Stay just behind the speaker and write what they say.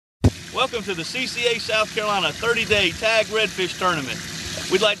Welcome to the CCA South Carolina 30-day Tag Redfish Tournament.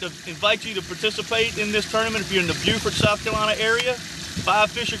 We'd like to invite you to participate in this tournament if you're in the Beaufort, South Carolina area.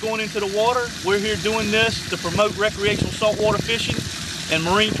 5 fish are going into the water. We're here doing this to promote recreational saltwater fishing and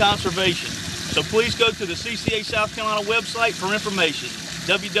marine conservation. So please go to the CCA South Carolina website for information,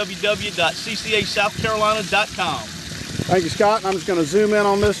 www.CCAsouthcarolina.com. Thank you, Scott. I'm just going to zoom in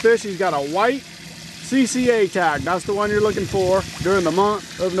on this fish. He's got a white CCA tag. That's the one you're looking for during the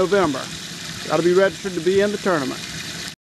month of November. Got to be registered to be in the tournament.